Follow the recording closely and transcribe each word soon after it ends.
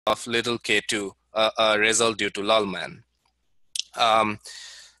of little k2, a result due to Lullman.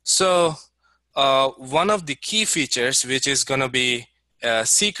 One of the key features, which is going to be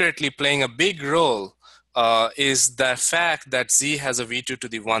secretly playing a big role, is the fact that Z has a V2 to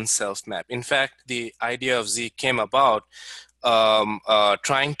the 1 self map. In fact, the idea of Z came about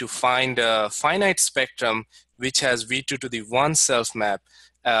trying to find a finite spectrum which has V2 to the 1 self map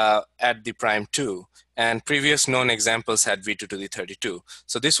at the prime 2. And previous known examples had V2 to the 32.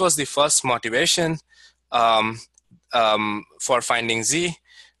 So this was the first motivation for finding Z.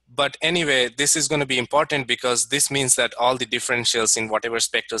 But anyway, this is going to be important because this means that all the differentials in whatever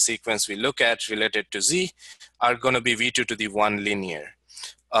spectral sequence we look at related to Z are going to be V2 to the 1 linear.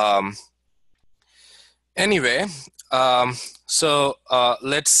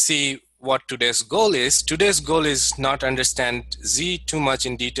 Let's see what today's goal is. Today's goal is not understand Z too much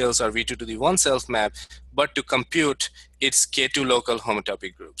in details or V2 to the 1 self map, but to compute its K2 local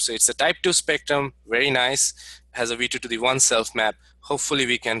homotopy group. So it's a type 2 spectrum, very nice, has a V2 to the 1 self map. Hopefully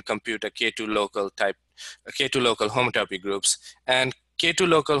we can compute a K2 local homotopy groups, and K2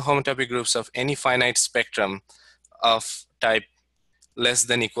 local homotopy groups of any finite spectrum of type less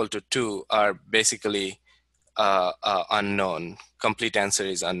than equal to 2 are basically unknown. Complete answer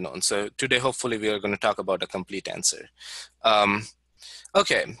is unknown. So today, hopefully, we are going to talk about a complete answer.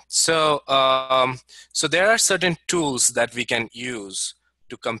 Okay, so there are certain tools that we can use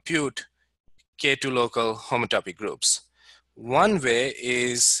to compute K2 local homotopy groups. One way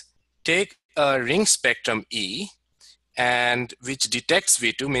is take a ring spectrum E, and which detects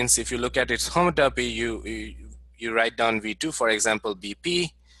V2, means if you look at its homotopy, you write down V2, for example,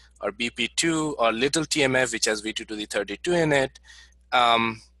 BP or BP2 or little TMF, which has V2 to the 32 in it.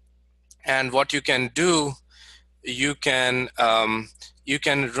 And what you can do, you can run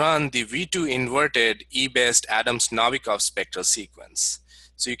the V2 inverted E-based Adams-Novikov spectral sequence.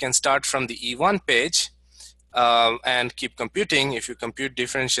 So you can start from the E1 page and keep computing. If you compute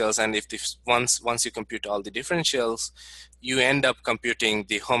differentials, and if once you compute all the differentials, you end up computing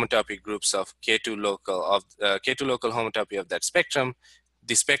the homotopy groups of K2 local homotopy of that spectrum.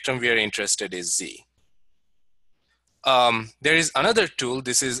 The spectrum we are interested in is Z. There is another tool.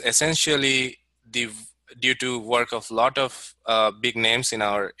 This is essentially due to work of a lot of big names in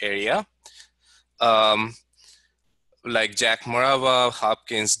our area, like Jack Morava,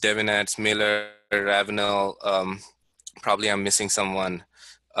 Hopkins, Devinetz, Miller, Ravenel. Probably I'm missing someone.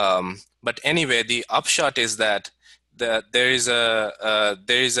 But anyway, the upshot is that there is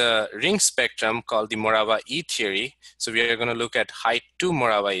a ring spectrum called the Morava E theory. So we are going to look at height 2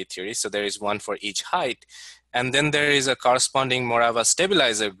 Morava E theory. So there is one for each height. And then there is a corresponding Morava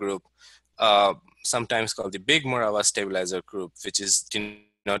stabilizer group, sometimes called the big Morava stabilizer group, which is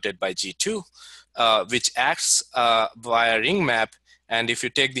denoted by G2, which acts via ring map. And if you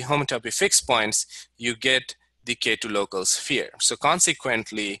take the homotopy fixed points, you get the K2 local sphere. So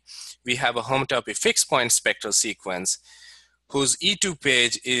consequently, we have a homotopy fixed point spectral sequence whose E2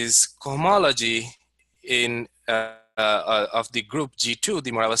 page is cohomology of the group G2,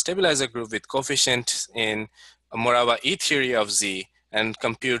 the Morava stabilizer group, with coefficient in a Morava E theory of Z, and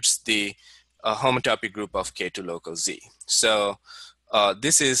computes the homotopy group of K2 local Z. So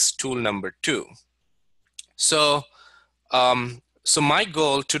this is tool number 2. So my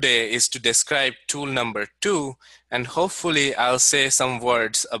goal today is to describe tool number 2, and hopefully I'll say some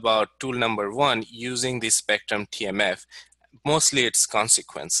words about tool number 1 using the spectrum TMF, mostly its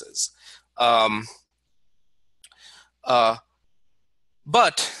consequences.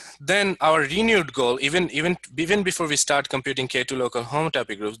 But then our renewed goal, even before we start computing K2 local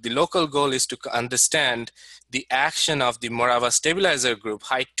homotopy groups, the local goal is to understand the action of the Morava stabilizer group,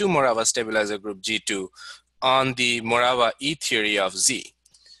 height 2 Morava stabilizer group G2, on the Morava E theory of Z.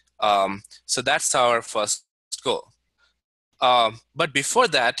 So that's our first goal. But before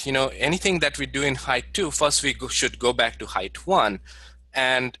that, anything that we do in height 2, first we should go back to height 1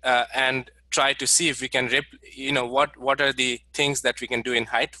 and try to see if we can, what are the things that we can do in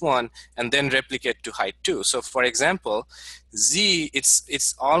height 1 and then replicate to height 2. So for example, Z,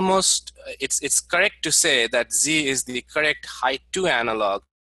 it's correct to say that Z is the correct height 2 analog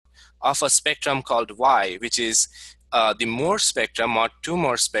of a spectrum called Y, which is the Moore spectrum, or 2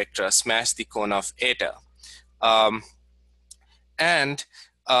 Moore spectra smash the cone of eta. And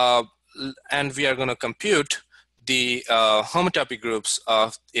we are going to compute the homotopy groups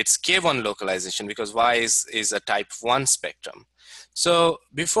of its K1 localization, because Y is a type 1 spectrum. So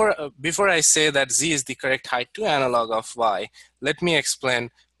before I say that Z is the correct height 2 analog of Y, let me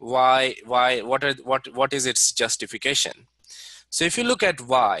explain what is its justification. So if you look at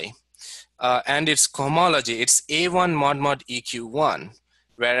Y and its cohomology, it's A1 mod mod EQ1.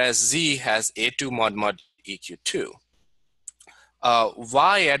 whereas Z has A2 mod mod EQ2.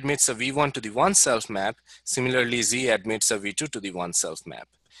 Y admits a V1 to the one self map. Similarly, Z admits a V2 to the one self map.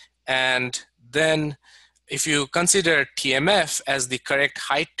 And then if you consider TMF as the correct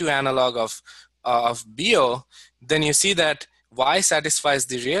height to analog of BO, then you see that Y satisfies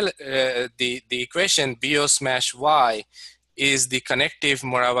the the equation BO smash Y is the connective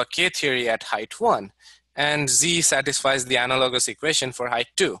Morava K theory at height 1, and Z satisfies the analogous equation for height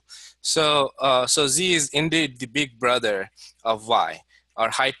 2. So, so Z is indeed the big brother of Y, or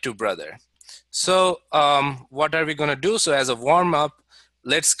height 2 brother. So what are we going to do? So as a warm-up,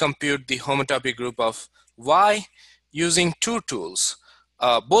 let's compute the homotopy group of Y using two tools,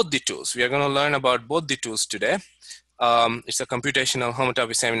 both the tools. We are going to learn about both the tools today. It's a computational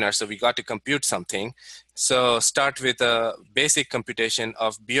homotopy seminar, so we got to compute something. So start with a basic computation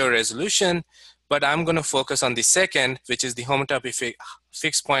of BO resolution, but I'm going to focus on the second, which is the homotopy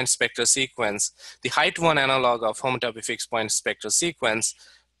fixed point spectral sequence, the height 1 analog of homotopy fixed point spectral sequence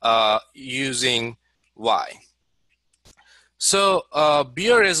using Y. So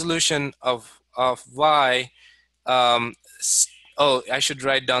BO resolution of Y, oh, I should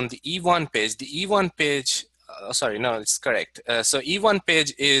write down the E1 page. The E1 page, sorry, no, it's correct. So E1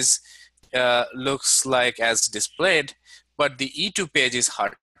 page is looks like as displayed, but the E2 page is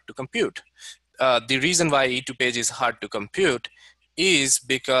hard to compute. The reason why E2 page is hard to compute is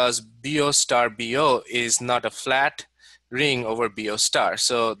because BO star BO is not a flat ring over BO star.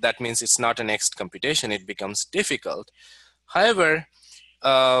 So that means it's not a next computation. It becomes difficult. However,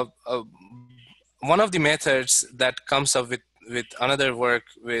 one of the methods that comes up with another work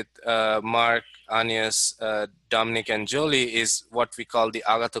with Mark, Agnes, Dominic, and Jolie is what we call the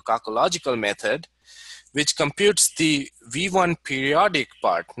agathocalcological method, which computes the V1 periodic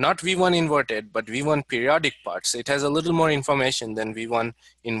part, not V1 inverted, but V1 periodic part. So it has a little more information than V1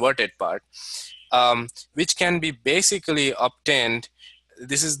 inverted part, which can be basically obtained.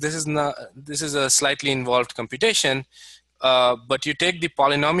 This is a slightly involved computation, but you take the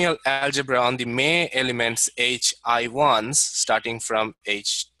polynomial algebra on the May elements HI1s starting from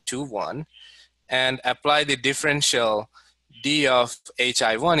H21 and apply the differential d of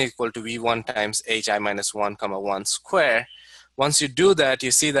hi1 equal to v1 times hi minus 1 comma 1 square. Once you do that, you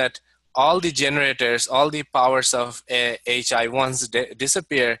see that all the generators, all the powers of hi1s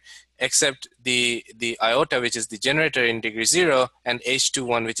disappear except the iota, which is the generator in degree 0, and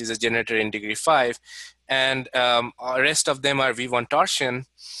h21, which is a generator in degree 5. And rest of them are v1 torsion.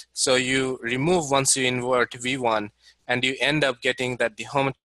 So you remove once you invert v1, and you end up getting that the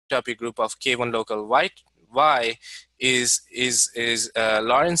homotopy group of k1 local y is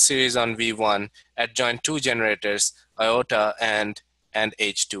Lorentz series on V1 at joint two generators, iota and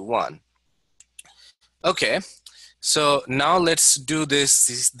H21. Okay, so now let's do the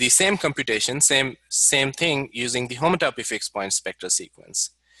same computation, same thing using the homotopy fixed point spectral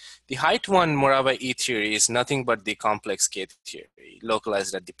sequence. The height 1 Morava E theory is nothing but the complex K theory,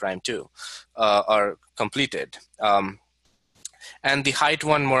 localized at the prime 2, or completed. And the height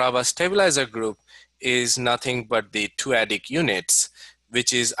 1 Morava stabilizer group is nothing but the two-adic units,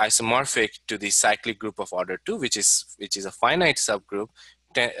 which is isomorphic to the cyclic group of order 2, which is a finite subgroup,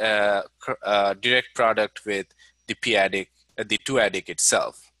 direct product with the p-adic, the two-adic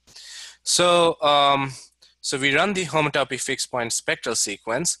itself. So, so we run the homotopy fixed point spectral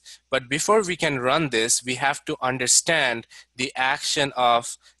sequence, but before we can run this, we have to understand the action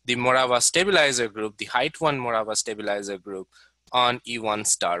of the Morava stabilizer group, the height 1 Morava stabilizer group, on E1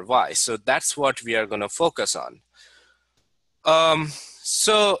 star Y. So that's what we are going to focus on.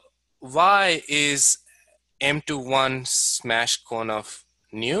 So Y is M21 smash cone of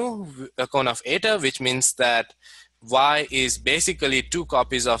nu, a cone of eta, which means that Y is basically two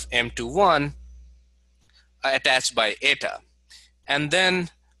copies of M21 attached by eta. And then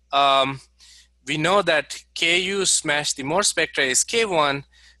we know that Ku smash the Moore spectra is K1,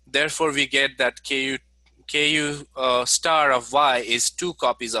 therefore we get that Ku star of Y is two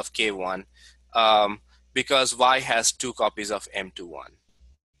copies of K1 because Y has two copies of M21.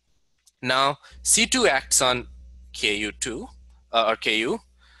 Now C2 acts on Ku2 or Ku,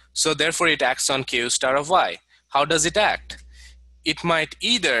 so therefore it acts on Ku star of Y. How does it act? It might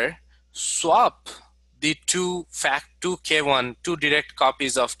either swap the two K1, two direct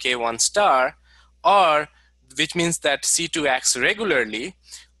copies of K1 star, or which means that C2 acts regularly,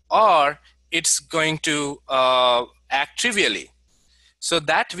 or it's going to act trivially. So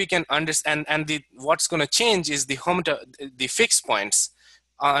that we can understand, and what's going to change is the fixed points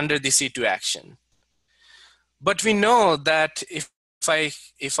under the C2 action. But we know that if I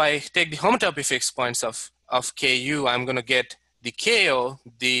take the homotopy fixed points of Ku, I'm going to get the KO,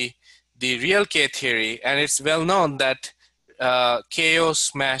 the real K theory, and it's well known that KO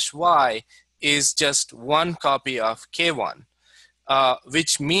smash Y is just one copy of K1,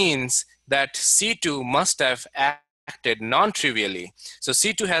 which means that C2 must have acted non-trivially. So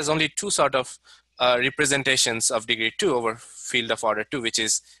C2 has only two sort of representations of degree 2 over field of order 2, which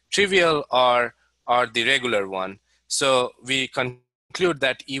is trivial or the regular one. So we conclude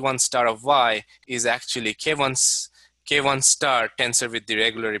that E1 star of Y is actually K1 star tensor with the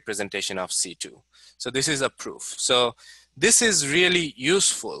regular representation of C2. So this is a proof. So this is really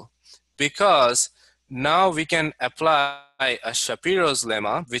useful because now we can apply a Shapiro's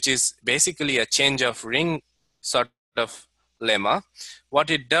lemma, which is basically a change of ring sort of lemma. What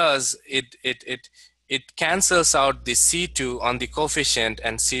it does, it cancels out the C2 on the coefficient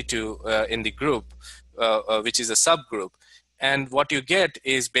and C2 in the group, which is a subgroup. And what you get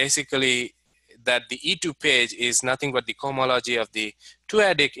is basically that the E2 page is nothing but the cohomology of the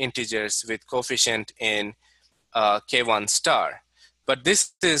two-adic integers with coefficient in K1 star. But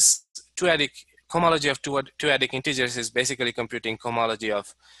this is two-adic cohomology of two-adic integers is basically computing cohomology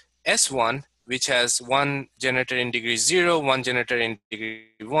of S1, which has one generator in degree 0, one generator in degree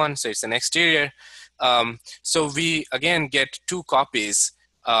 1, so it's an exterior. So we again get two copies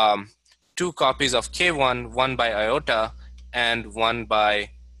of K1, one by iota and one by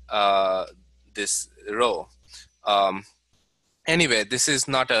this rho. Anyway, this is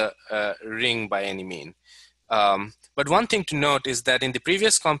not a ring by any mean. But one thing to note is that in the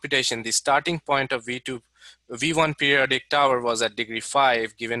previous computation, the starting point of V1 periodic tower was at degree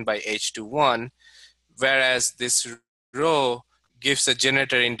 5 given by H21, whereas this rho gives a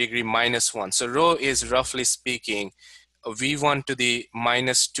generator in degree -1. So rho is roughly speaking V1 to the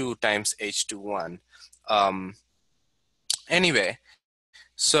 -2 times H21. Anyway,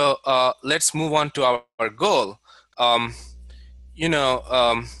 so let's move on to our goal.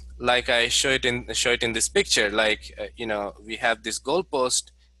 Like I show it in this picture, like we have this goalpost,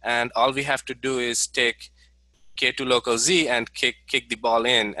 and all we have to do is take K2 local Z and kick the ball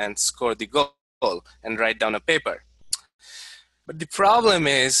in and score the goal and write down a paper. But the problem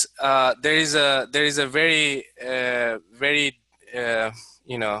is there is a very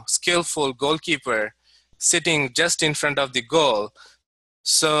skillful goalkeeper sitting just in front of the goal.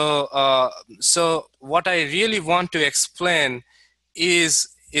 So what I really want to explain is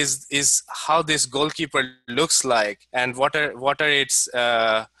how this goalkeeper looks like and what are its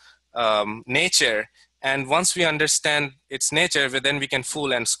nature. And once we understand its nature, then we can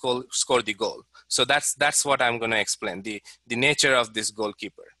fool and score the goal. So that's what I'm going to explain, the nature of this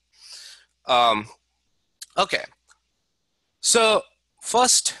goalkeeper. Okay. So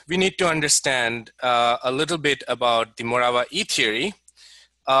first, we need to understand a little bit about the Morava E theory.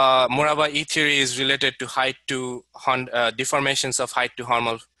 Morava E theory is related to height to deformations of height to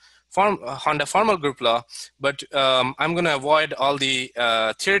Honda formal group law, but I'm going to avoid all the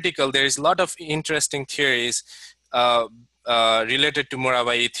theoretical. There is a lot of interesting theories related to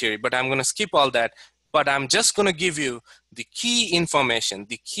Morava E theory, but I'm going to skip all that. But I'm just going to give you the key information,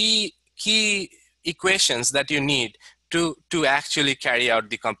 the key equations that you need to actually carry out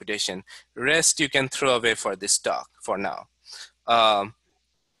the computation. Rest you can throw away for this talk for now.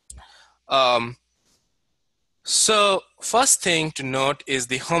 So first thing to note is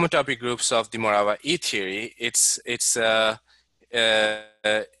the homotopy groups of the Morava E theory. It's a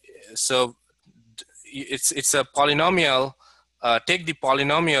polynomial. Take the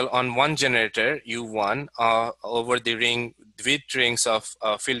polynomial on one generator U1 over the width rings of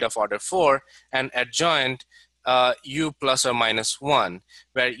field of order 4 and adjoint U plus or minus 1,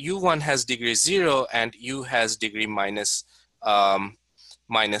 where U1 has degree 0 and U has degree minus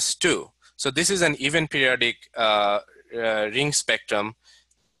 2. So this is an even periodic ring spectrum.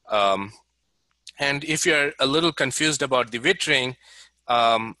 And if you're a little confused about the width ring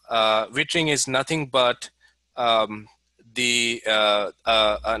is nothing but an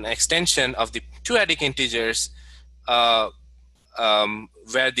extension of the two-adic integers where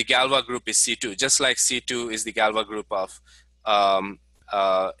the Galois group is C2, just like C2 is the Galois group of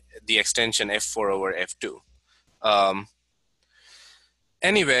the extension F4 over F2.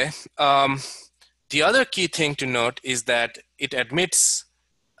 Anyway, the other key thing to note is that it admits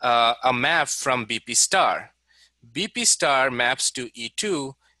a map from BP star. BP star maps to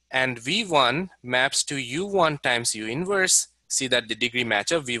E2 and V1 maps to U1 times U inverse. See that the degree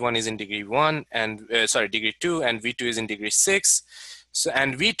match of V1 is in degree 1 and degree 2 and V2 is in degree 6. So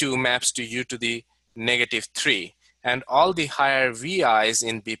and V2 maps to U to the -3. And all the higher VIs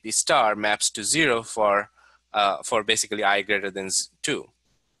in BP star maps to 0 for basically I greater than 2.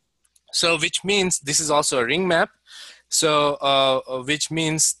 So which means this is also a ring map. So which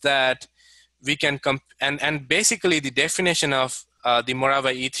means that we can and basically the definition of the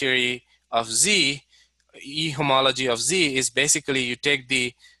Morava E theory of Z, E homology of Z, is basically you take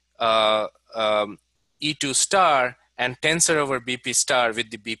the uh, E2 star and tensor over BP star with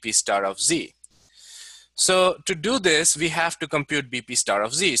the BP star of Z. So to do this, we have to compute BP star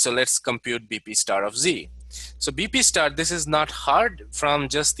of Z. So let's compute BP star of Z. So BP star, this is not hard. From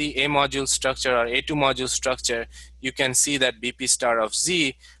just the A module structure or A2 module structure, you can see that BP star of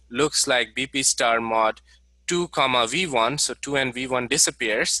Z looks like BP star mod 2 comma V1. So 2 and V1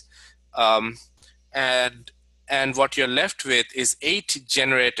 disappears. Um, and what you're left with is 8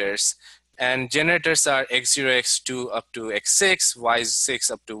 generators. And generators are x0, x2 up to x6,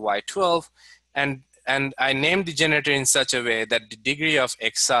 y6 up to y12. And I named the generator in such a way that the degree of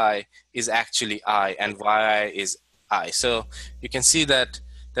xi is actually I and yi is I. So you can see that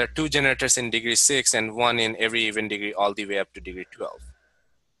there are 2 generators in degree 6 and 1 in every even degree all the way up to degree 12.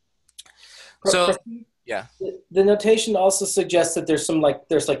 So yeah. The notation also suggests that there's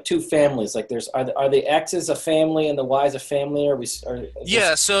like 2 families. Like are the X's a family and the Y's a family?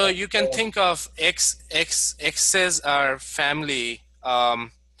 Yeah, so you can think of X's are family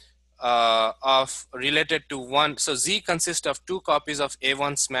of related to one. So Z consists of 2 copies of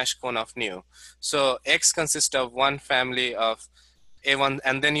A1 smash cone of nu. So X consists of one family of A1,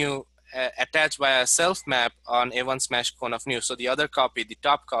 and then you attach by a self map on A1 smash cone of nu. So the other copy, the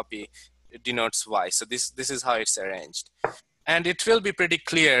top copy, denotes Y. So this is how it's arranged. And it will be pretty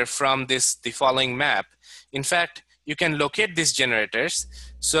clear from the following map. In fact, you can locate these generators.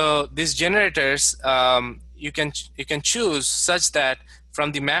 So these generators, you can choose such that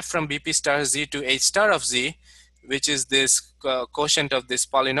from the map from BP star Z to H star of Z, which is this quotient of this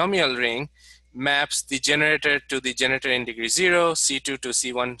polynomial ring, maps the generator to the generator in degree 0, C2 to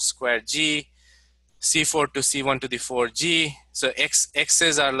C1 squared G, C4 to C1 to the 4G. So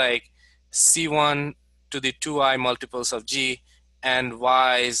X's are like C1 to the 2i multiples of G, and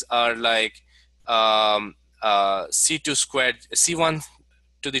Y's are like C2 squared, C1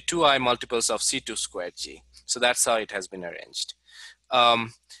 to the 2i multiples of C2 squared G. So that's how it has been arranged.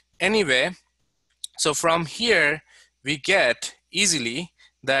 Anyway, so from here, we get easily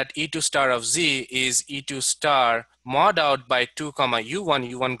that E2 star of Z is E2 star mod out by 2 comma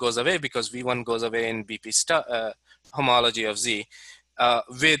U1. U1 goes away because V1 goes away in BP star homology of Z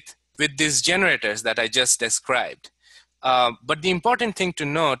with these generators that I just described. But the important thing to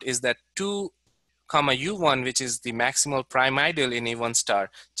note is that 2 comma U1, which is the maximal prime ideal in E1 star,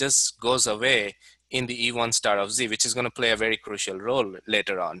 just goes away in the E1 star of Z, which is going to play a very crucial role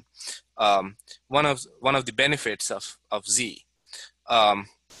later on. One of the benefits of Z.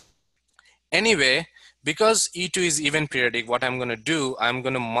 Anyway, because E2 is even periodic, what I'm going to do, I'm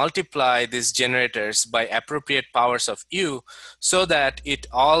going to multiply these generators by appropriate powers of U so that it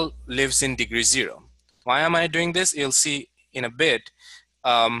all lives in degree 0. Why am I doing this? You'll see in a bit.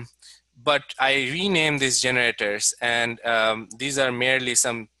 But I rename these generators, and these are merely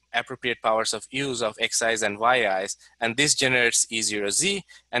some appropriate powers of U's of Xi's and Yi's, and this generates E0Z,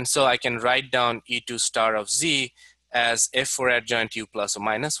 and so I can write down E2 star of Z as F4 adjoint U plus or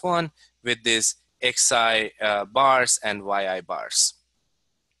minus 1 with this Xi bars and Yi bars.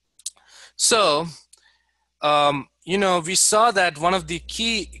 So, you know, we saw that one of the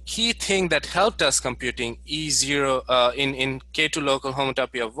key thing that helped us computing E0 in K2 local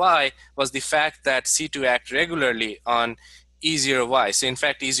homotopy of Y was the fact that C2 act regularly on E0Y. So in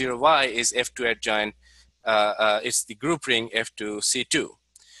fact, E0Y is F2 adjoint, it's the group ring F2 C2.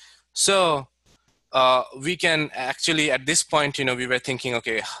 So we can actually, at this point, you know, we were thinking,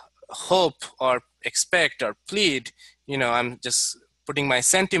 okay, hope or expect or plead, you know, I'm just putting my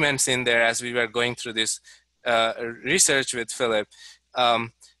sentiments in there as we were going through this research with Philip,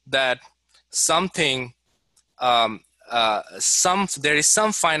 that something, there is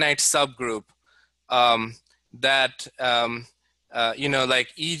some finite subgroup that, you know,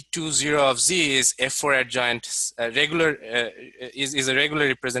 like E20 of Z is F4 adjoint, is a regular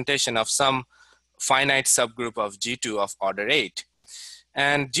representation of some finite subgroup of G2 of order 8.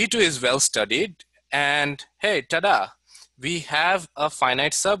 And G2 is well studied, and hey, tada, we have a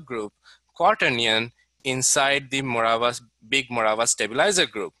finite subgroup, quaternion, inside the big Morava stabilizer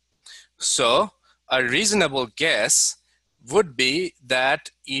group. So a reasonable guess would be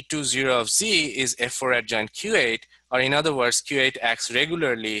that E20 of Z is F4 adjoint Q8, or in other words, Q8 acts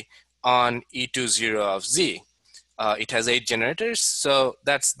regularly on E20 of Z. It has 8 generators, so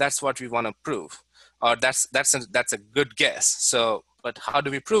that's what we want to prove, or that's a good guess. So, but how do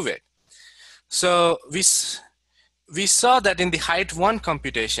we prove it? So we saw that in the height 1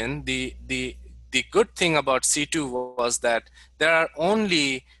 computation, the the good thing about C2 was that there are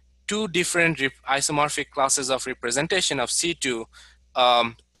only two different isomorphic classes of representation of C2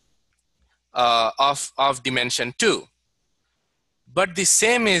 of dimension 2. But the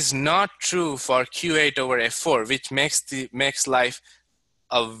same is not true for Q8 over F4, which makes life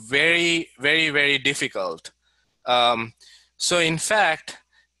a very, very, very difficult. So in fact,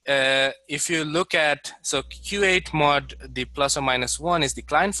 if you look at, so Q8 mod, the plus or minus 1 is the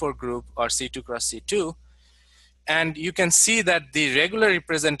Klein 4 group, or C2 cross C2. And you can see that the regular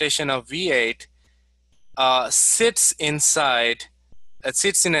representation of V8 sits inside, it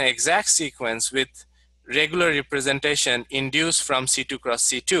sits in an exact sequence with regular representation induced from C2 cross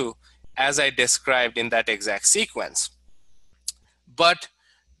C2, as I described in that exact sequence. But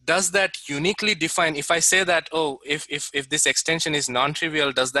does that uniquely define, if I say that, oh, if this extension is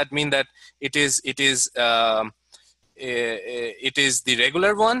non-trivial, does that mean that it is the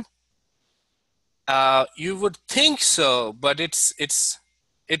regular one? You would think so, but it's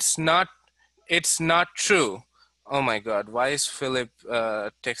not true. Oh my God, why is Philip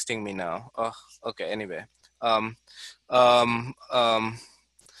texting me now? Oh, okay, anyway.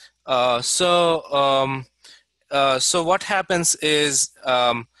 So what happens is,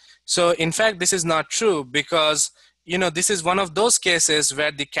 so in fact, this is not true, because this is one of those cases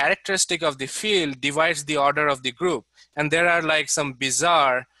where the characteristic of the field divides the order of the group, and there are like some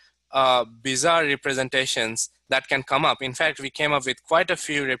bizarre representations that can come up. In fact, we came up with quite a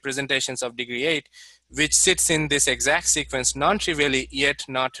few representations of degree 8, which sits in this exact sequence non-trivially, yet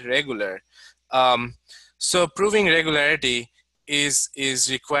not regular. So proving regularity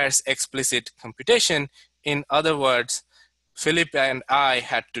requires explicit computation. In other words, Philip and I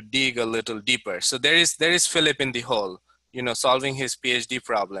had to dig a little deeper. So there is Philip in the hole, solving his PhD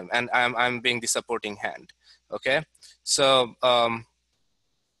problem, and I'm being the supporting hand. Okay, so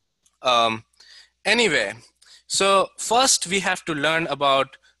anyway, so first we have to learn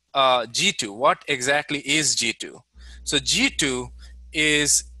about G2. What exactly is G2? So G2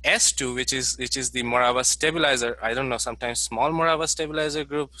 is S2, which is the Morava stabilizer. I don't know, sometimes small Morava stabilizer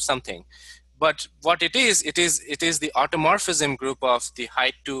group, something. But what it is the automorphism group of the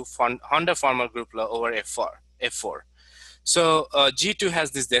height 2 Honda formal group law over F4. So G2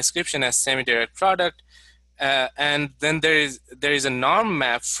 has this description as semi-direct product, and then there is a norm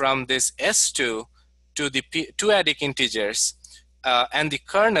map from this S2 to the two-adic integers, and the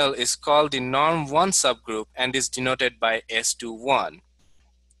kernel is called the norm 1 subgroup and is denoted by S21.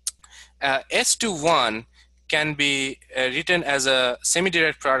 S21 can be written as a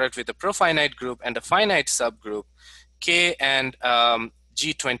semi-direct product with a profinite group and a finite subgroup, K and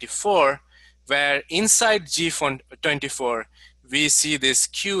G24, where inside G24 we see this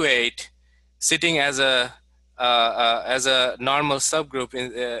Q8 sitting as a normal subgroup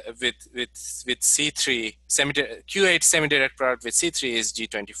with C3 Q8 semi-direct product with C3 is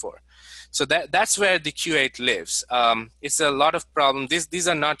G24. So that's where the Q8 lives. It's a lot of problems. These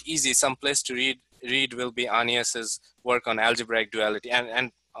are not easy. Some place to read will be Anias's work on algebraic duality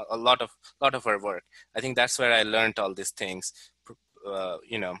and a lot of her work. I think that's where I learned all these things.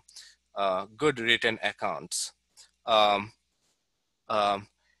 Good written accounts.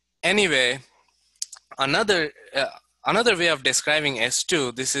 Anyway, another way of describing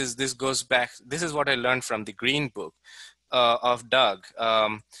S2. This goes back. This is what I learned from the Green book of Doug,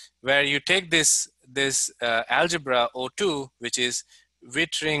 where you take this algebra O2, which is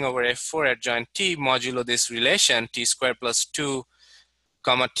Witt ring over F4 adjoint T modulo this relation T squared plus 2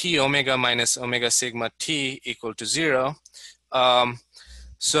 comma T omega minus omega sigma T equal to 0.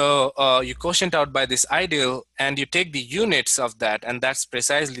 So you quotient out by this ideal, and you take the units of that, and that's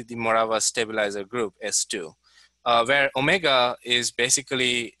precisely the Morava stabilizer group S2, where omega is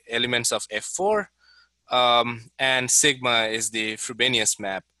basically elements of F4, and sigma is the Frobenius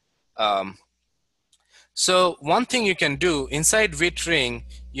map. So one thing you can do inside Witt ring,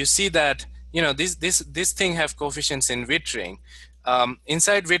 you see that this thing have coefficients in Witt ring.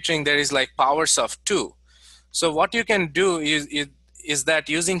 Inside Witt ring there is like powers of 2. So what you can do is that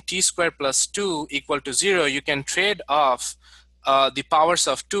using T squared plus 2 equal to 0, you can trade off the powers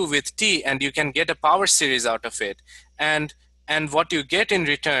of 2 with T, and you can get a power series out of it. And what you get in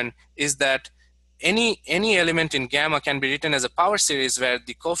return is that any element in gamma can be written as a power series where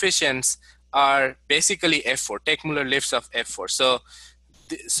the coefficients are basically F4, take Muller-Lifts of F4.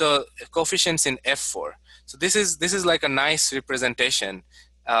 So coefficients in F4. So this is like a nice representation,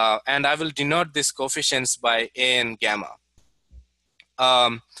 and I will denote these coefficients by A and gamma.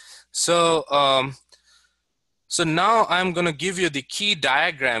 So So now I'm going to give you the key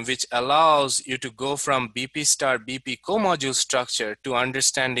diagram which allows you to go from BP star BP co-module structure to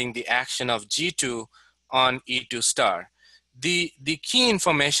understanding the action of G2 on E2 star. The key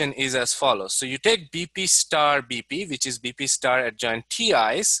information is as follows. So you take BP star BP, which is BP star adjoint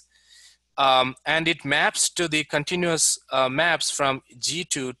TIs, and it maps to the continuous maps from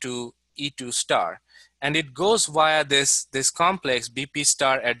G2 to E2 star. And it goes via this complex BP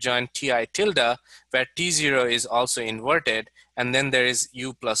star adjoint Ti tilde, where T0 is also inverted, and then there is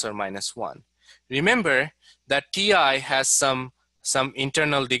U plus or minus 1. Remember that Ti has some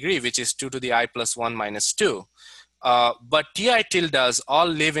internal degree, which is 2 to the I plus 1 minus 2. But Ti tildes all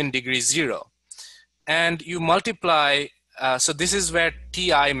live in degree 0. And you multiply, so this is where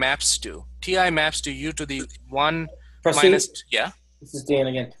Ti maps to. Ti maps to U to the 1 Prasit, minus, yeah? this is Dan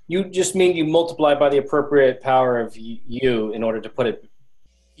again. You just mean you multiply by the appropriate power of U in order to put it.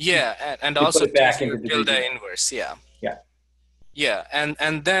 Yeah, and You also put it back T0 into tilde degree. inverse, yeah. Yeah. Yeah,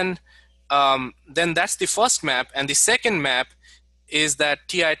 and then that's the first map, and the second map is that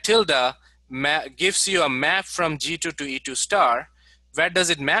Ti tilde gives you a map from G2 to E2 star. Where does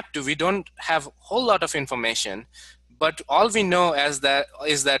it map to? We don't have a whole lot of information, but all we know is that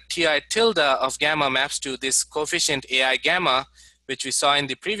Ti tilde of gamma maps to this coefficient Ai gamma, which we saw in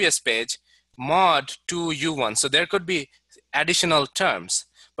the previous page, mod 2 U1. So there could be additional terms.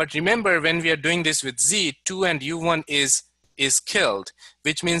 But remember, when we are doing this with Z, 2 and U1 is killed,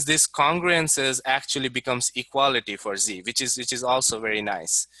 which means this congruences actually becomes equality for Z, which is also very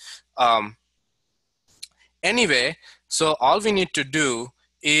nice. Anyway, so all we need to do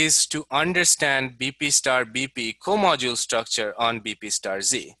is to understand BP star BP co-module structure on BP star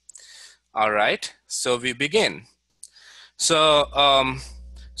Z. All right, so we begin. So,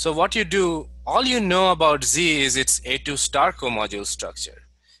 so what you do, all you know about Z is its A2 star co-module structure.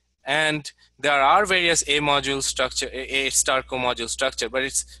 And there are various A star co-module structure, but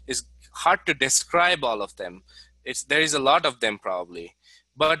it's hard to describe all of them. There is a lot of them probably.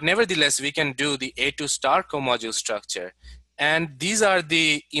 But nevertheless, we can do the A2 star co-module structure. And these are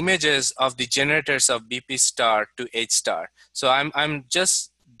the images of the generators of BP star to H star. So I'm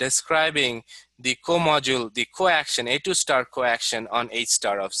just describing the co-module, the coaction, A2 star coaction on H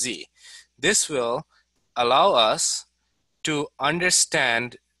star of Z. This will allow us to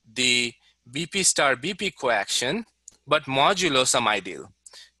understand the BP star BP coaction, but modulo some ideal.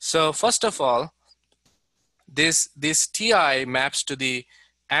 So first of all, this Ti maps to the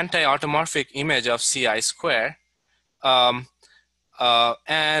anti-automorphic image of Ci square, and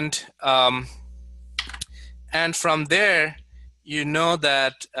from there you know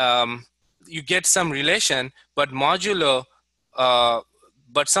that you get some relation, but modulo,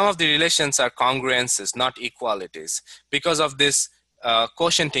 but some of the relations are congruences, not equalities, because of this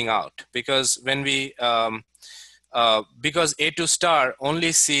quotienting out. Because when we because A2 star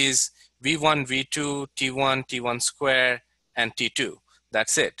only sees V1, V2, T1, T1 square, and T2.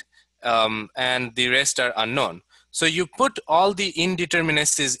 That's it. And the rest are unknown. So you put all the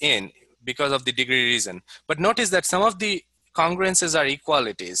indeterminacies in because of the degree reason. But notice that some of the congruences are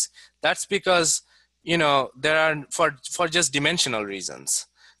equalities. That's because, you know, there are for just dimensional reasons.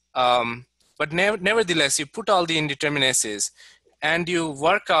 But nevertheless, you put all the indeterminacies and you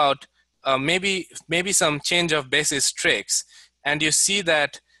work out maybe some change of basis tricks, and you see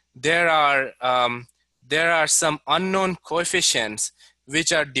that there are some unknown coefficients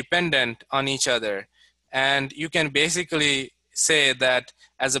which are dependent on each other, and you can basically say that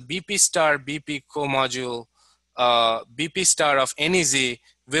as a BP star BP co-module, BP star of any Z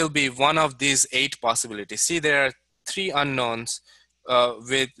will be one of these 8 possibilities. See, there are 3 unknowns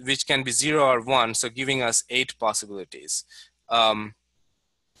which can be 0 or 1, so giving us 8 possibilities.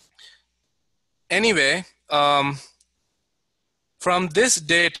 Anyway, from this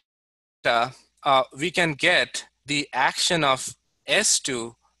data, we can get the action of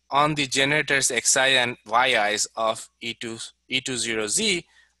S2 on the generators Xi and Yi's of E20Z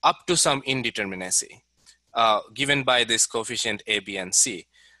up to some indeterminacy given by this coefficient A, B, and C.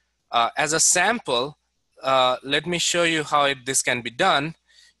 As a sample, let me show you how this can be done.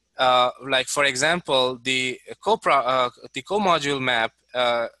 Like for example, the co-module map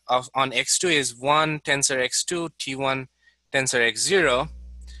on X2 is 1 tensor X2, T1 tensor X0.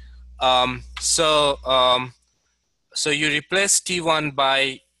 So you replace T1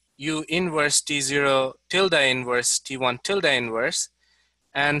 by U inverse T0 tilde inverse T1 tilde inverse.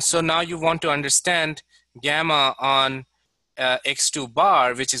 And so now you want to understand gamma on X2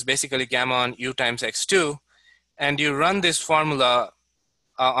 bar, which is basically gamma on U times X2. And you run this formula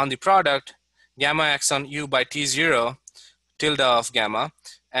on the product, gamma x on U by T0 tilde of gamma.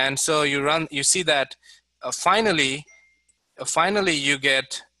 And so you see that finally, you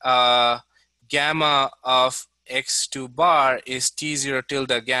get gamma of x2 bar is t0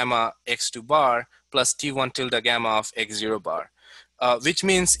 tilde gamma x2 bar plus t1 tilde gamma of x0 bar. Which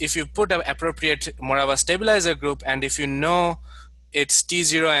means if you put an appropriate Morava stabilizer group, and if you know it's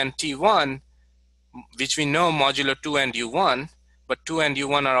T0 and T1, which we know modulo 2 and U1, but 2 and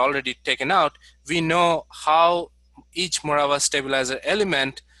U1 are already taken out, we know how each Morava stabilizer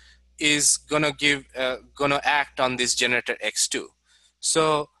element is gonna act on this generator X2.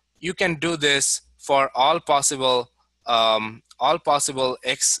 So you can do this for all possible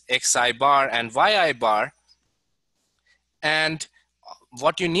xi bar and yi bar, and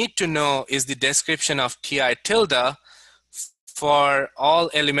what you need to know is the description of Ti tilde for all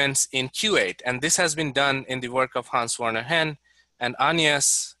elements in Q8. And this has been done in the work of Hans Werner Henn and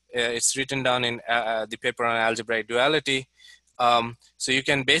Agnes. It's written down in the paper on algebraic duality. So you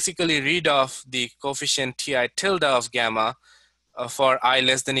can basically read off the coefficient Ti tilde of gamma for I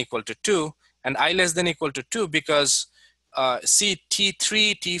less than equal to 2. And I less than equal to 2 because see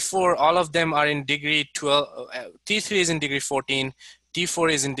T3, T4, all of them are in degree 12. T3 is in degree 14.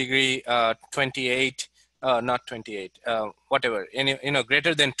 T4 is in degree 28. Not 28, whatever,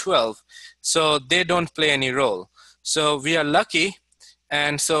 greater than 12. So they don't play any role. So we are lucky.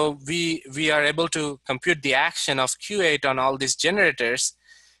 And so we are able to compute the action of Q8 on all these generators.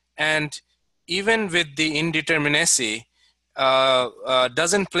 And even with the indeterminacy,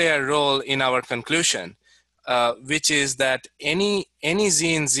 doesn't play a role in our conclusion, which is that any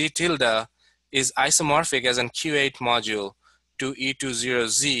Z in Z tilde is isomorphic as an Q8 module to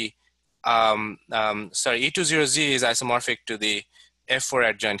E20Z. E20Z is isomorphic to the F4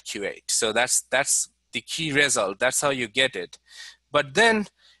 adjoint Q8. So that's the key result. That's how you get it. But then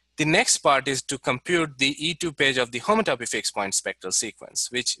the next part is to compute the E2 page of the homotopy fixed point spectral sequence,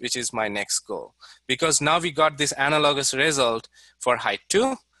 which is my next goal. Because now we got this analogous result for height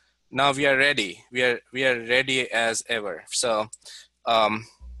 2. Now we are ready. We are ready as ever. So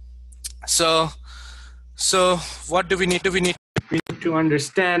so what do we need? We need to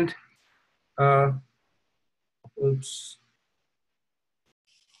understand. Oops.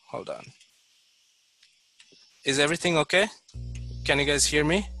 Hold on. Is everything okay? Can you guys hear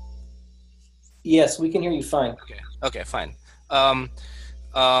me? Yes, we can hear you fine. Okay, fine.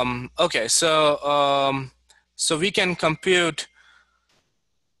 Okay, so we can compute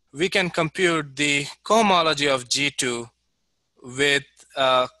the cohomology of G2 with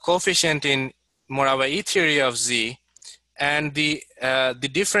coefficient in Morava E theory of Z, and the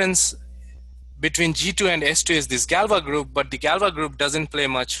difference between G2 and S2 is this Galva group, but the Galva group doesn't play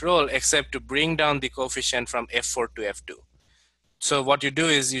much role except to bring down the coefficient from F4 to F2. So what you do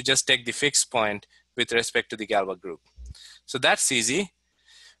is you just take the fixed point with respect to the Galva group. So that's easy.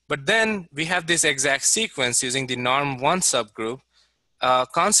 But then we have this exact sequence using the norm 1 subgroup.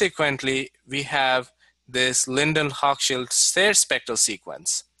 Consequently, we have this Lindell-Hochschild-Sayre spectral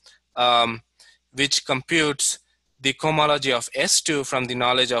sequence, which computes the cohomology of S2 from the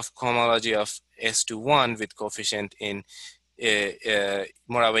knowledge of cohomology of S21 with coefficient in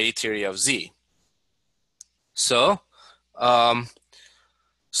Morava E theory of Z. So,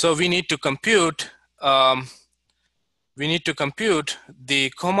 so we need to compute the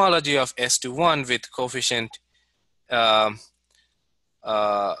cohomology of S21 with coefficient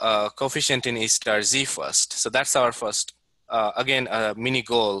coefficient in E star Z first. So that's our first, again, a mini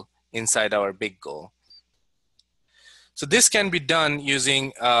goal inside our big goal. So this can be done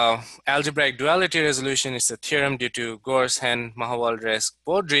using algebraic duality resolution. It's a theorem due to Gors, Henn, Mahawald, Resk,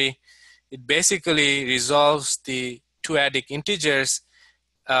 Baudry. It basically resolves the two-adic integers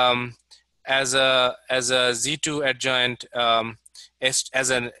as a Z2 adjoint as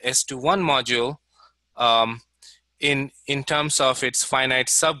an S21 module in terms of its finite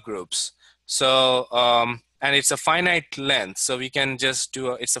subgroups. So and it's a finite length, so we can just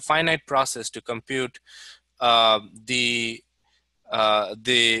do it's a finite process to compute the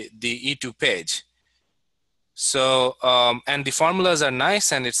E2 page. So and the formulas are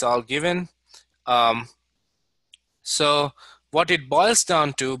nice and it's all given. So what it boils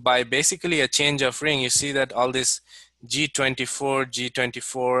down to, by basically a change of ring, you see that all this G24,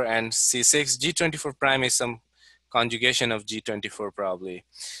 G24, and C6, G24 prime is some conjugation of G24 probably.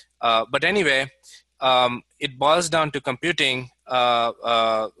 But anyway, it boils down to computing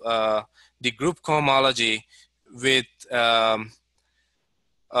the group cohomology with of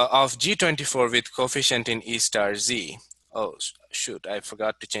G24 with coefficient in E star Z. Oh, shoot, I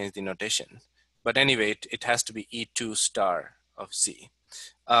forgot to change the notation. But anyway, it has to be E2 star of Z.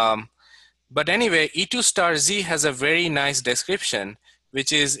 But anyway, E2 star Z has a very nice description,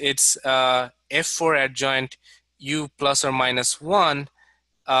 which is it's F4 adjoint U plus or minus 1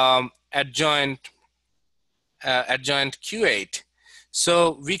 adjoint Q8.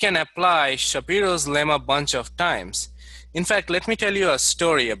 So we can apply Shapiro's lemma a bunch of times. In fact, let me tell you a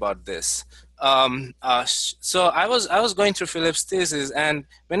story about this. So I was going through Philip's thesis, and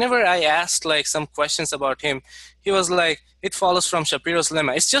whenever I asked like some questions about him, he was like, "It follows from Shapiro's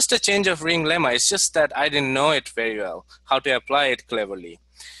lemma. It's just a change of ring lemma. It's just that I didn't know it very well, how to apply it cleverly."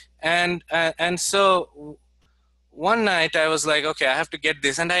 And so one night I was like, okay, I have to get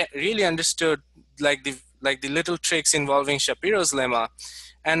this, and I really understood like the little tricks involving Shapiro's lemma.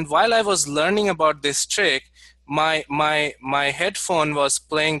 And while I was learning about this trick, my headphone was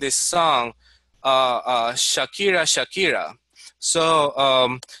playing this song, Shakira Shakira. So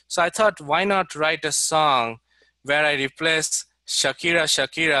I thought, why not write a song where I replace Shakira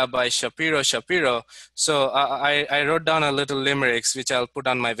Shakira by Shapiro Shapiro. So I wrote down a little limericks, which I'll put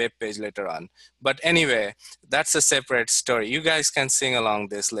on my webpage later on. But anyway, that's a separate story. You guys can sing along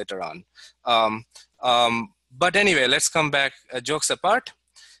this later on. But anyway, let's come back, jokes apart.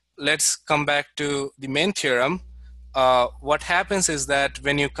 Let's come back to the main theorem. What happens is that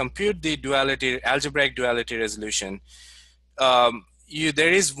when you compute the duality, algebraic duality resolution,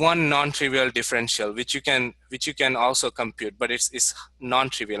 there is one non-trivial differential which you can also compute, but it's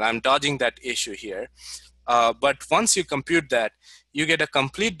non-trivial. I'm dodging that issue here. But once you compute that, you get a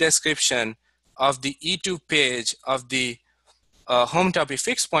complete description of the E2 page of the homotopy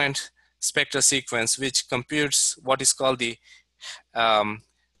fixed point spectral sequence, which computes what is called the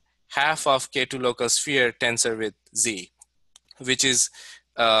half of K2 local sphere tensor with Z, which is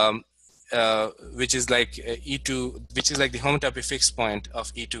like E2, which is like the homotopy fixed point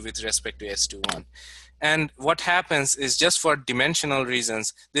of E2 with respect to S21. And what happens is, just for dimensional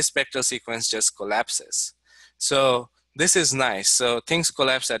reasons, this spectral sequence just collapses. So this is nice. So things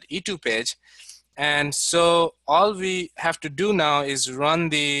collapse at E2 page. And so all we have to do now is run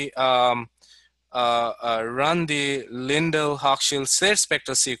the Lindell-Hochschild-Sayre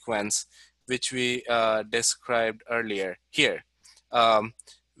spectral sequence, which we described earlier here,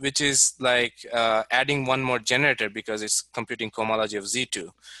 which is like adding one more generator because it's computing cohomology of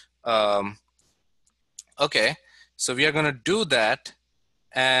Z2. Okay, so we are going to do that,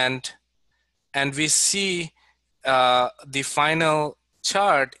 and we see the final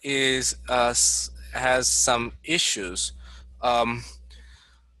chart is has some issues.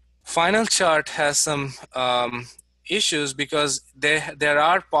 Final chart has some issues because there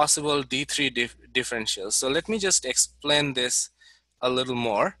are possible D3 differentials. So let me just explain this a little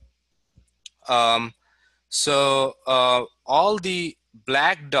more. All the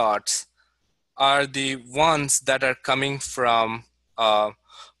black dots are the ones that are coming from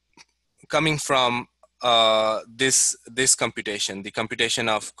this computation, the computation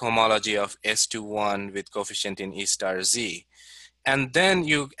of cohomology of S21 with coefficient in E star Z. And then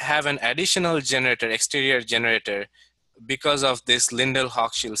you have an additional generator, exterior generator, because of this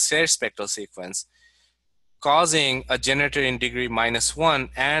Lindell-Hochschild-Sayre spectral sequence, causing a generator in degree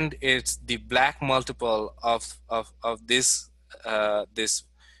 -1, and it's the black multiple of this this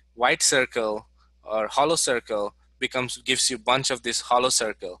white circle or hollow circle gives you a bunch of this hollow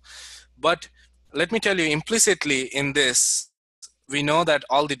circle. But let me tell you, implicitly in this, we know that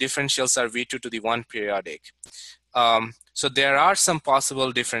all the differentials are V2 to the 1 periodic. So there are some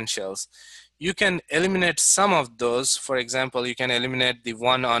possible differentials. You can eliminate some of those. For example, you can eliminate the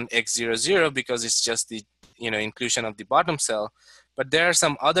one on X00 because it's just the inclusion of the bottom cell. But there are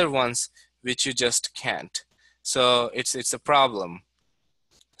some other ones which you just can't. So it's a problem.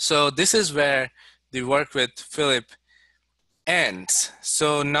 So this is where the work with Philip ends.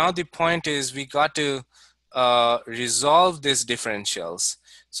 So now the point is, we got to resolve these differentials.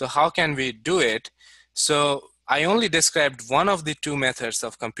 So how can we do it? So I only described one of the two methods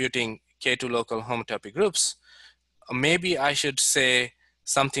of computing K2 local homotopy groups. Maybe I should say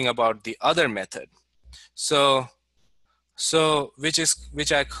something about the other method. So which we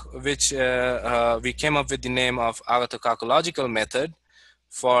came up with the name of agatocalcological method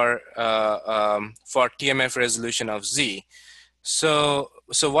for TMF resolution of Z. So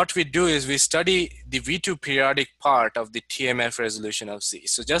what we do is we study the V2 periodic part of the TMF resolution of Z.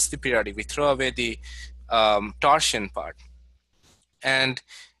 So just the periodic, we throw away the torsion part. And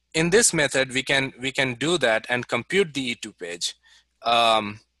in this method, we can do that and compute the E2 page.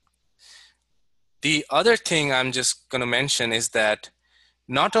 The other thing I'm just going to mention is that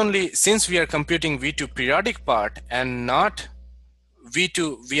not only, since we are computing V2 periodic part and not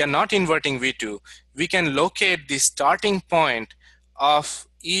V2, we are not inverting V2, we can locate the starting point of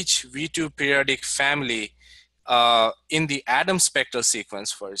each V2 periodic family in the Adams spectral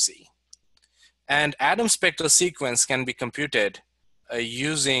sequence for Z. And atom spectral sequence can be computed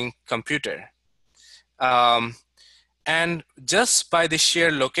using computer. And just by the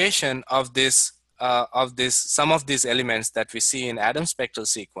sheer location of some of these elements that we see in atom spectral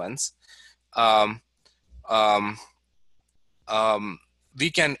sequence, um, um, we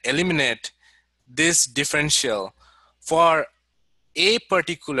can eliminate this differential for a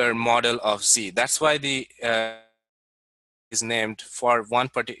particular model of Z. That's why the is named for one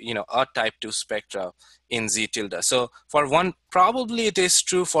particular, a type 2 spectra in Z tilde. So for one, probably it is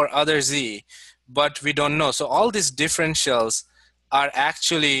true for other Z, but we don't know. So all these differentials are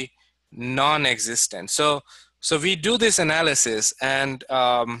actually non-existent. So we do this analysis, and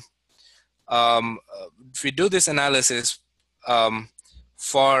we do this analysis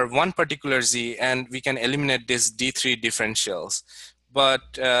for one particular Z, and we can eliminate these D3 differentials.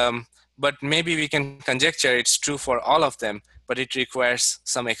 But maybe we can conjecture it's true for all of them, but it requires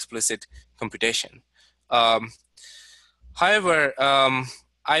some explicit computation. However,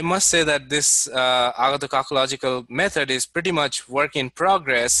 I must say that this autococological method is pretty much work in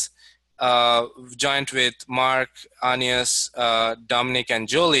progress, joint with Mark, Anius, Dominic, and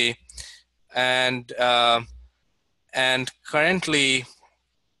Jolie. And currently,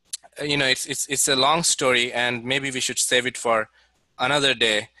 it's a long story, and maybe we should save it for another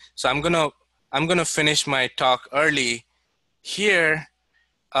day. So I'm gonna finish my talk early here.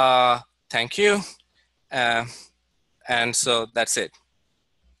 Thank you. And so that's it.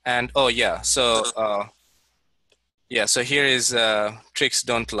 And oh yeah, so so here is Tricks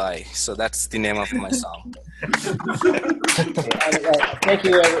Don't Lie. So that's the name of my song. Thank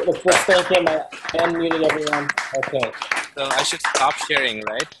you. Let's thank him. I unmuted everyone. Okay. So I should stop sharing,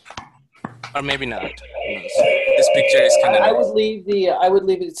 right? Or maybe not. This picture is kind of. I would leave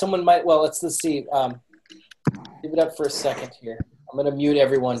it. Someone might. Well, let's see. Leave it up for a second here. I'm going to mute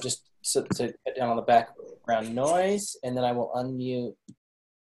everyone just to get down on the background noise, and then I will unmute.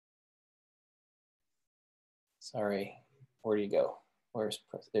 Sorry, where do you go?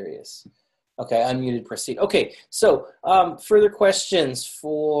 There he is. Okay, unmuted Prasit. Okay, so further questions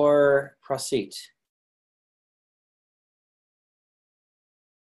for Prasit?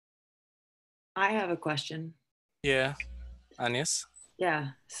 I have a question. Yeah, Anies? Yeah,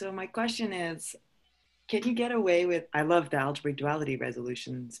 so my question is, can you get away with, I love the algebraic duality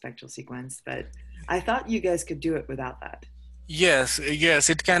resolution spectral sequence, but I thought you guys could do it without that. Yes,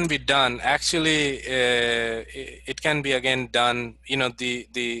 it can be done. Actually, it can be again done.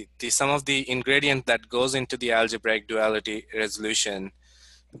 The some of the ingredient that goes into the algebraic duality resolution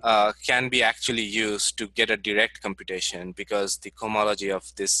can be actually used to get a direct computation, because the cohomology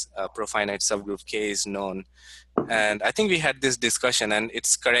of this profinite subgroup K is known. And I think we had this discussion, and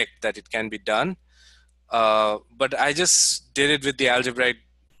it's correct that it can be done. But I just did it with the algebraic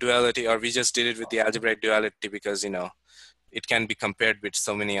duality, or we just did it with the algebraic duality because, it can be compared with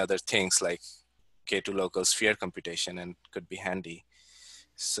so many other things like K2 local sphere computation, and could be handy.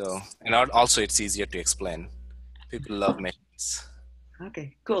 So, and also it's easier to explain. People love machines.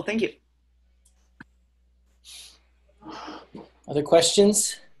 Okay, cool, thank you. Other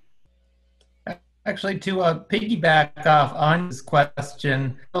questions? Actually, to piggyback off Anya's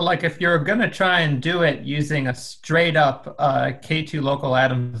question, so like if you're going to try and do it using a straight up K2 local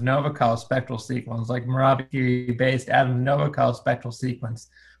Adams-Novikov spectral sequence, like Moravsky-based Adams-Novikov spectral sequence,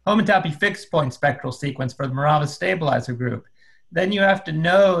 homotopy fixed point spectral sequence for the Morava stabilizer group, then you have to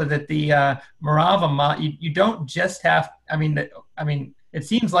know that the Morava you don't just have. It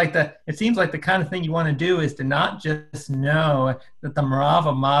seems like the kind of thing you want to do is to not just know that the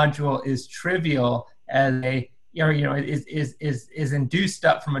Morava module is trivial as is induced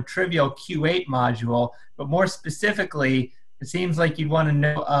up from a trivial Q8 module, but more specifically, it seems like you'd want to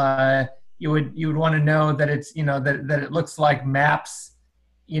know you would want to know that it's that it looks like maps.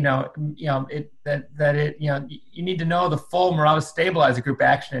 You need to know the full Morava stabilizer group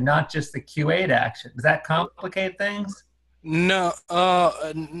action and not just the Q8 action. Does that complicate things? No,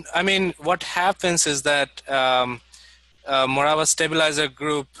 what happens is that Morava stabilizer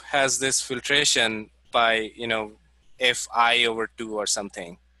group has this filtration by, Fi over 2 or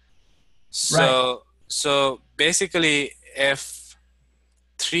something. So, So basically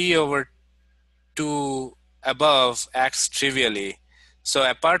F3 over 2 above acts trivially. So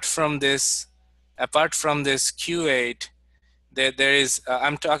apart from this Q8, there is,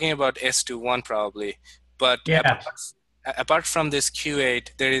 I'm talking about S21 probably, but yeah. Apart from this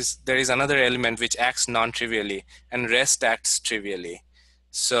Q8, there is another element which acts non-trivially, and rest acts trivially.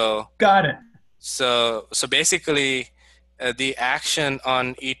 So got it. So basically, the action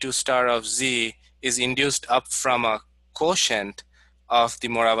on E2 star of Z is induced up from a quotient of the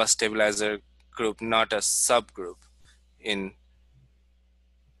Morava stabilizer group, not a subgroup.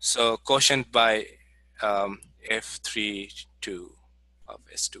 So quotient by F32 of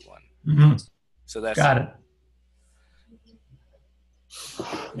S21. Mm-hmm. So that's Got it.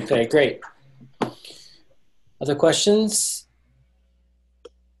 Okay, great. Other questions?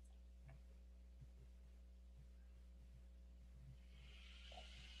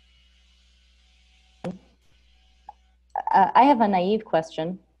 I have a naive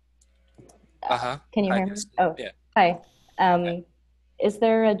question. Uh-huh. Can you Hi, hear me? Christy. Oh, Yeah. hi. Is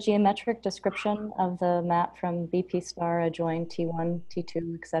there a geometric description of the map from BP star adjoin T1,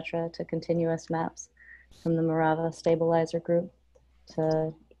 T2, etc. to continuous maps from the Morava stabilizer group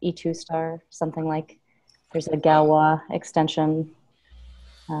to E2 star, something like there's a Galois extension?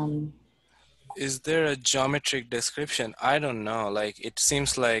 Is there a geometric description? I don't know. Like, it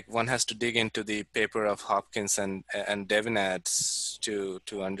seems like one has to dig into the paper of Hopkins and Devinad's to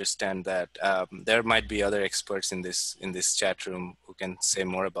understand that. There might be other experts in this chat room who can say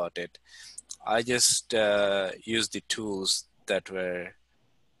more about it. I just used the tools that were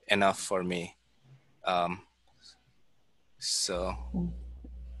enough for me. So,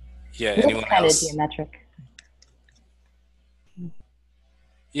 yeah. It Anyone looks kind of else? geometric.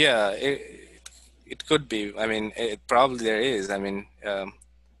 Yeah. It could be. I mean, it probably there is. I mean,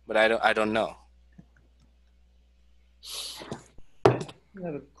 but I don't know. I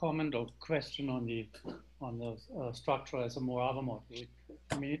have a comment or question on the structure as a Morava model.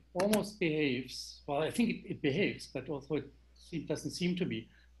 I mean, it almost behaves. Well, I think it behaves, but also it doesn't seem to be.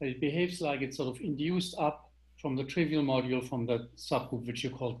 But it behaves like it's sort of induced up from the trivial module from the subgroup which you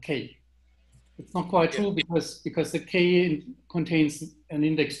call K. It's not quite true because the K contains an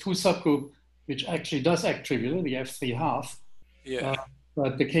index 2 subgroup which actually does act trivially, the F3 half. Yeah.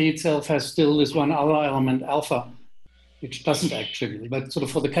 But the K itself has still this one other element alpha, which doesn't act trivially. But sort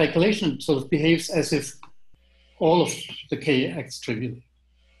of for the calculation, it sort of behaves as if all of the K acts trivially.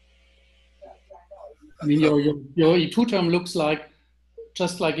 I mean, your E2 term looks like,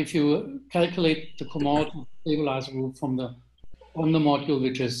 just like if you calculate the cohomology stabilizer group on the module,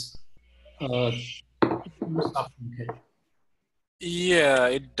 which is K. Yeah,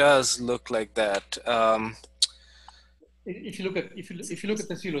 it does look like that. If you look at the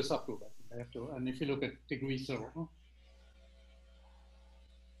Silo subgroup, I have to, and if you look at degree 0.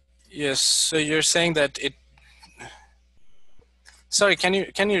 Yes. So you're saying that it. Sorry, can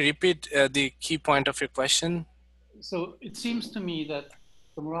you repeat the key point of your question? So it seems to me that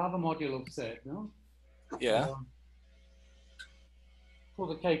the Morava module of Z, no? Yeah. For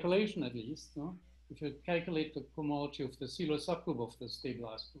the calculation at least, no? If you calculate the cohomology of the Silo subgroup of the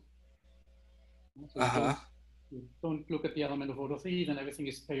stabilized group, so you don't look at the element of order 3, then everything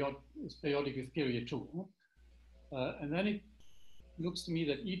is periodic with period 2. No? And then it looks to me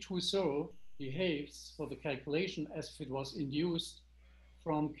that E20 behaves for the calculation as if it was induced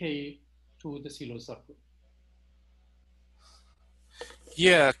from K to the Silo subgroup.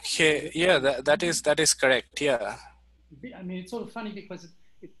 Yeah, K. Yeah, that is correct. Yeah. I mean, it's sort of funny because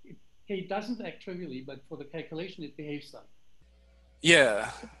K doesn't act trivially, but for the calculation, it behaves like.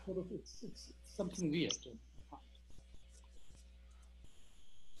 Yeah. It's something weird.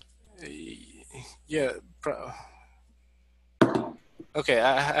 Yeah. Okay,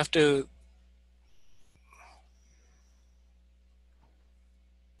 I have to.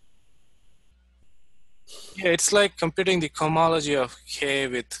 Yeah, it's like computing the cohomology of K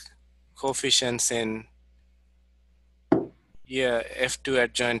with coefficients in F2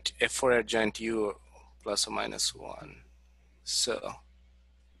 adjoint, F4 adjoint U plus or minus 1. So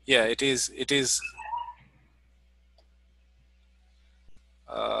yeah, it is.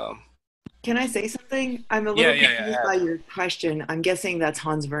 Can I say something? I'm a little confused Yeah. by your question. I'm guessing that's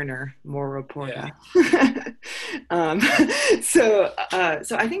Hans Werner, more Porta. Yeah. So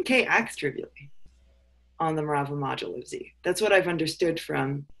I think K acts trivially on the Morava module of Z. That's what I've understood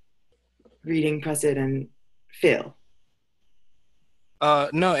from reading Prasit and Phil.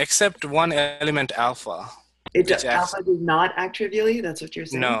 No, except one element alpha. Alpha does not act trivially. That's what you're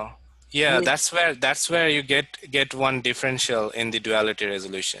saying. No. Yeah, that's where you get one differential in the duality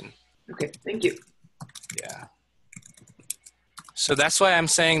resolution. Okay, thank you. Yeah. So that's why I'm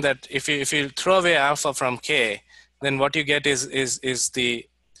saying that if you throw away alpha from K, then what you get is the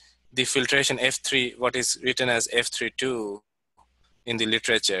filtration F3, what is written as F32 in the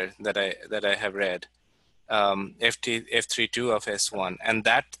literature that I have read, F32 of S1, and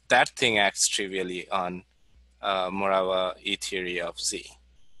that thing acts trivially on Morava E theory of Z.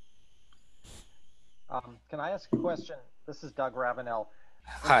 Can I ask a question? This is Doug Ravenel.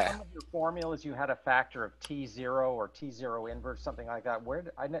 Hi. Some of your formulas, you had a factor of T0 or T0 inverse, something like that.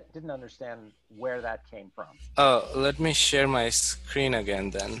 I didn't understand where that came from. Let me share my screen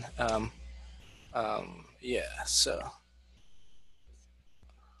again then. Yeah, so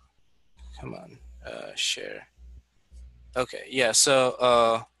come on, share. Okay, yeah,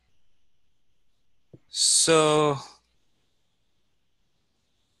 so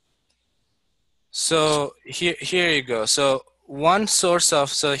here you go. So one source of,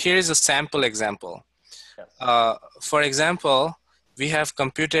 so here is a sample example. Yes. For example, we have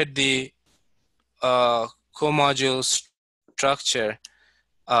computed the co-module structure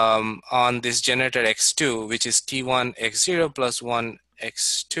on this generator X2, which is T1 X0 plus 1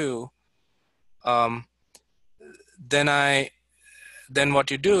 X2. Then what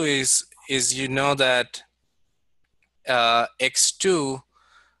you do is you know that X2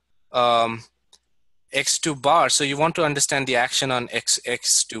 X2 bar. So you want to understand the action on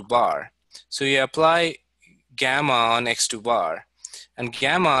X2 bar. So you apply gamma on X2 bar, and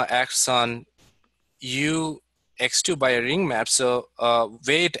gamma acts on U X2 by a ring map. So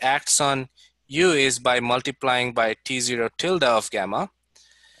way it acts on U is by multiplying by T0 tilde of gamma.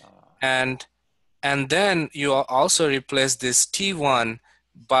 And then you also replace this T1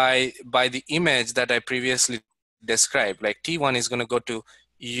 by the image that I previously described. Like T1 is going to go to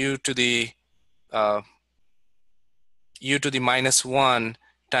U to the minus 1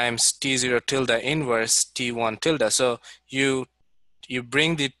 times T0 tilde inverse T1 tilde. So you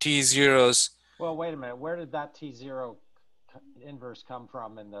bring the T0s. Well, wait a minute. Where did that T0 inverse come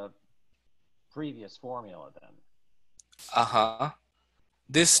from in the previous formula then?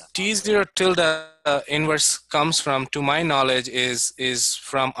 This T0 tilde inverse comes from, to my knowledge, is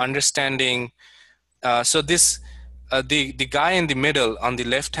from understanding. So this the guy in the middle, on the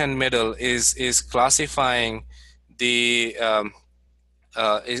left hand middle, is classifying the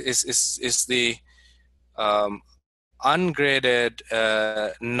is the ungraded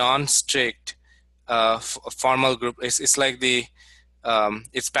non-strict formal group. It's like the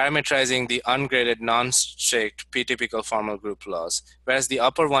it's parameterizing the ungraded non-strict p-typical formal group laws, whereas the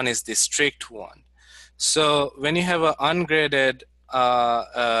upper one is the strict one. So when you have an ungraded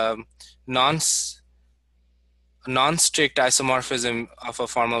non-strict isomorphism of a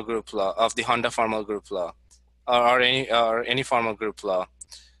formal group law, of the Honda formal group law, or any formal group law,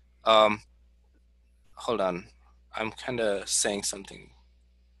 hold on, I'm kind of saying something.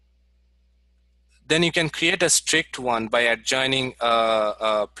 Then you can create a strict one by adjoining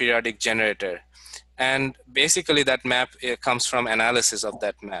a periodic generator, and basically that map, it comes from analysis of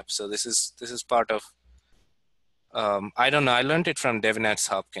that map. So this is part of I don't know, I learned it from Devinats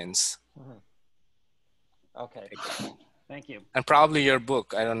Hopkins. Okay, thank you. And probably your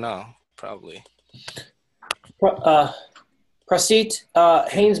book, I don't know, probably. Prasit,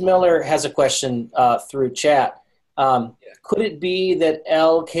 Haynes Miller has a question through chat. Could it be that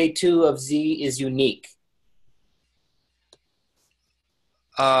LK2 of Z is unique?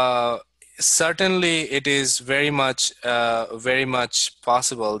 Certainly, it is very much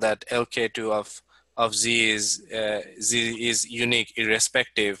possible that LK2 of Z is unique,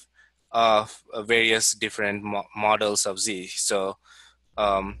 irrespective of various different models of Z. So,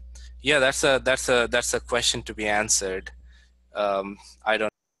 yeah, that's a question to be answered. I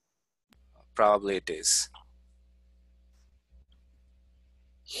don't. Probably it is.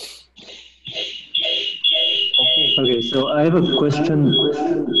 Okay, so I have a question.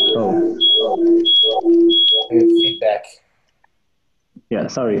 Oh. I have feedback. Yeah,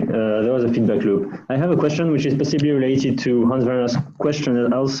 sorry, there was a feedback loop. I have a question which is possibly related to Hans Werner's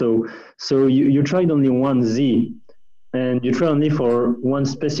question also. So you tried only one Z, and you tried only for one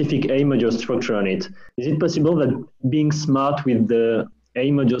specific A module structure on it. Is it possible that being smart with the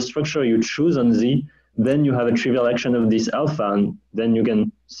A module structure you choose on Z, then you have a trivial action of this alpha, and then you can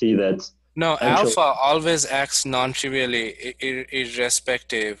see that? No, alpha always acts non-trivially,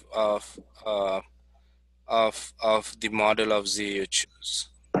 irrespective of the model of Z you choose.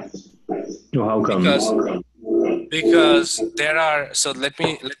 Oh, how come? Because there are. So let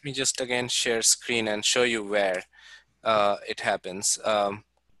me just again share screen and show you where it happens.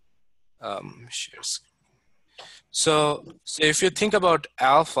 Share screen. So if you think about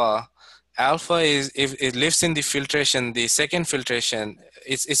alpha is, if it lives in the filtration, the second filtration,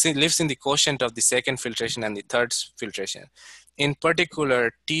 it lives in the quotient of the second filtration and the third filtration. In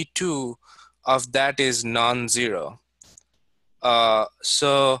particular, T2 of that is non-zero.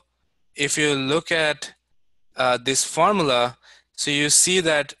 So if you look at this formula, so you see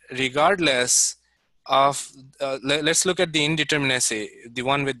that regardless of, let's look at the indeterminacy, the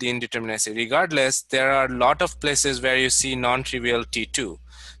one with the indeterminacy. Regardless, there are a lot of places where you see non-trivial T2.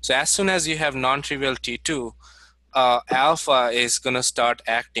 So as soon as you have non-trivial T2, alpha is going to start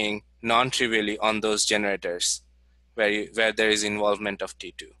acting non-trivially on those generators where there is involvement of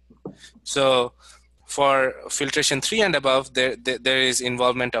T2. So for filtration 3 and above, there is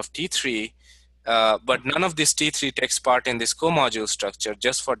involvement of T3, but none of this T3 takes part in this co-module structure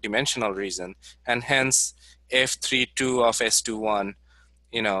just for dimensional reason, and hence F32 of S21,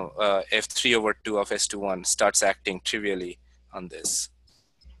 F3 over 2 of S21 starts acting trivially on this.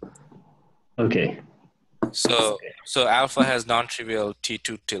 Okay. So alpha has non-trivial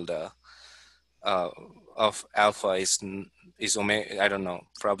T2 tilde of alpha is omega, I don't know,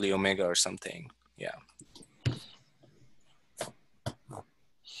 probably omega or something. Yeah.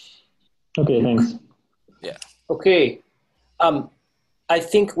 Okay, thanks. Yeah. Okay. I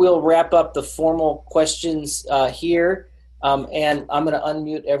think we'll wrap up the formal questions here. And I'm going to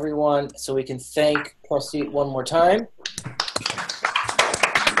unmute everyone so we can thank Prasit one more time.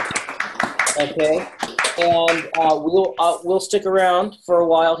 Okay. And we'll stick around for a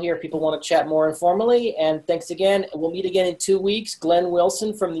while here if people want to chat more informally. And thanks again. We'll meet again in 2 weeks. Glenn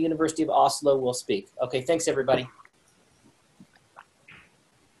Wilson from the University of Oslo will speak. Okay, thanks everybody.